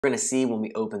we're going to see when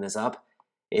we open this up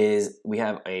is we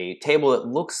have a table that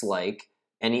looks like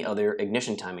any other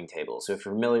ignition timing table. So if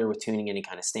you're familiar with tuning any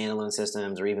kind of standalone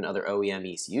systems or even other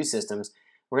OEM ECU systems,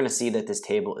 we're going to see that this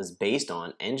table is based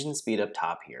on engine speed up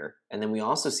top here, and then we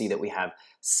also see that we have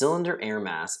cylinder air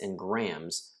mass in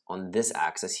grams on this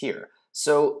axis here.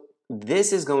 So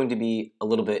this is going to be a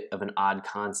little bit of an odd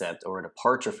concept or a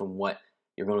departure from what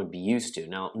you're going to be used to.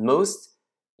 Now, most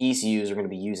ECUs are going to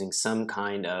be using some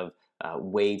kind of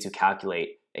way to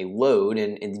calculate a load,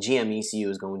 and the GM ECU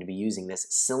is going to be using this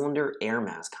cylinder air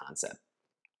mass concept.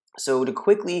 So to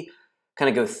quickly kind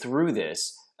of go through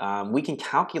this, we can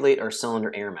calculate our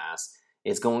cylinder air mass.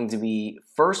 It's going to be,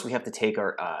 first we have to take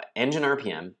our engine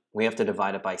RPM, we have to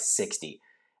divide it by 60,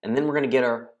 and then we're going to get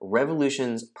our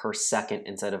revolutions per second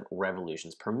instead of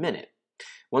revolutions per minute.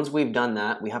 Once we've done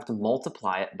that, we have to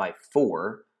multiply it by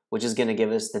 4, which is going to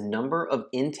give us the number of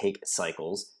intake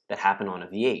cycles that happen on a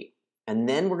V8. And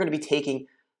then we're going to be taking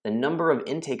the number of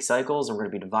intake cycles and we're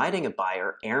going to be dividing it by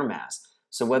our air mass.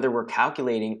 So whether we're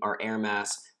calculating our air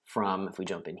mass from, if we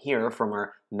jump in here, from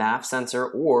our MAF sensor,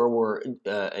 or we're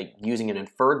using an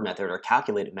inferred method or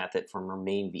calculated method from our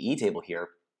main VE table here,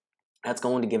 that's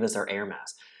going to give us our air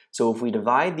mass. So if we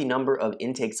divide the number of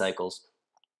intake cycles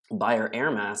by our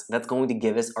air mass, that's going to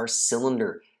give us our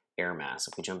cylinder air mass.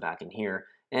 If we jump back in here,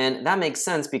 and that makes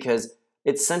sense because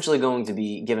it's essentially going to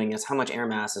be giving us how much air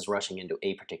mass is rushing into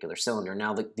a particular cylinder.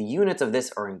 Now, the units of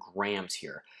this are in grams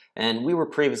here, and we were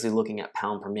previously looking at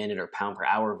pound per minute or pound per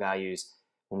hour values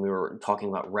when we were talking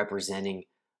about representing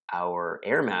our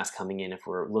air mass coming in. If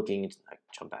we're looking,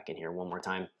 jump back in here one more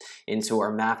time, into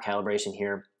our MAF calibration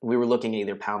here, we were looking at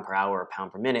either pound per hour or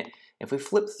pound per minute. If we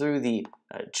flip through the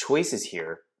choices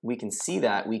here, we can see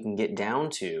that we can get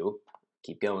down to,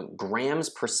 keep going, grams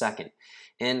per second.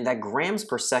 And that grams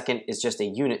per second is just a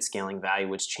unit scaling value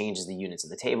which changes the units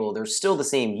in the table. They're still the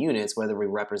same units whether we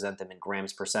represent them in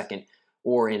grams per second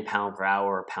or in pound per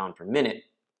hour or pound per minute.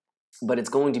 But it's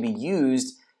going to be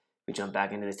used, if we jump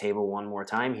back into the table one more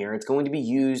time here, it's going to be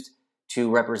used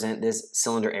to represent this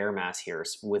cylinder air mass here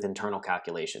with internal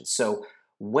calculations. So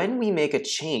when we make a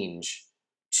change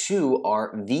to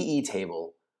our VE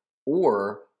table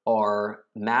or our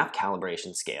MAF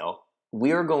calibration scale,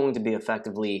 we are going to be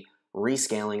effectively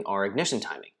rescaling our ignition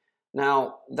timing.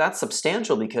 Now, that's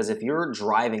substantial because if you're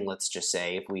driving, let's just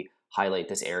say, if we highlight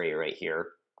this area right here,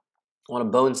 on a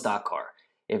bone stock car,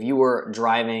 if you were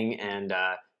driving and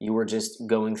you were just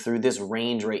going through this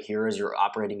range right here as you're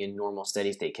operating in normal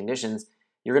steady state conditions,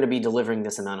 you're going to be delivering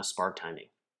this amount of spark timing.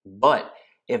 But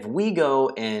if we go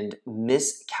and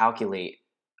miscalculate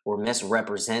or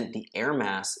misrepresent the air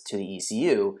mass to the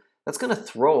ECU, that's going to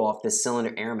throw off this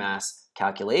cylinder air mass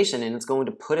calculation, and it's going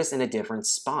to put us in a different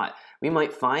spot. We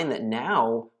might find that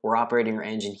now we're operating our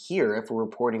engine here if we're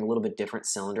reporting a little bit different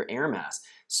cylinder air mass.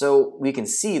 So we can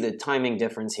see the timing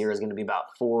difference here is going to be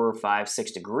about 4, 5,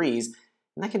 6 degrees,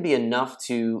 and that can be enough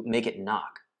to make it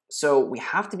knock. So we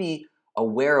have to be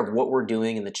aware of what we're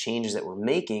doing and the changes that we're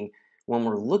making when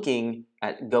we're looking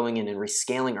at going in and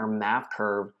rescaling our MAF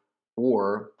curve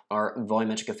or our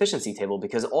volumetric efficiency table,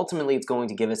 because ultimately it's going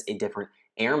to give us a different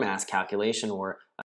air mass calculation or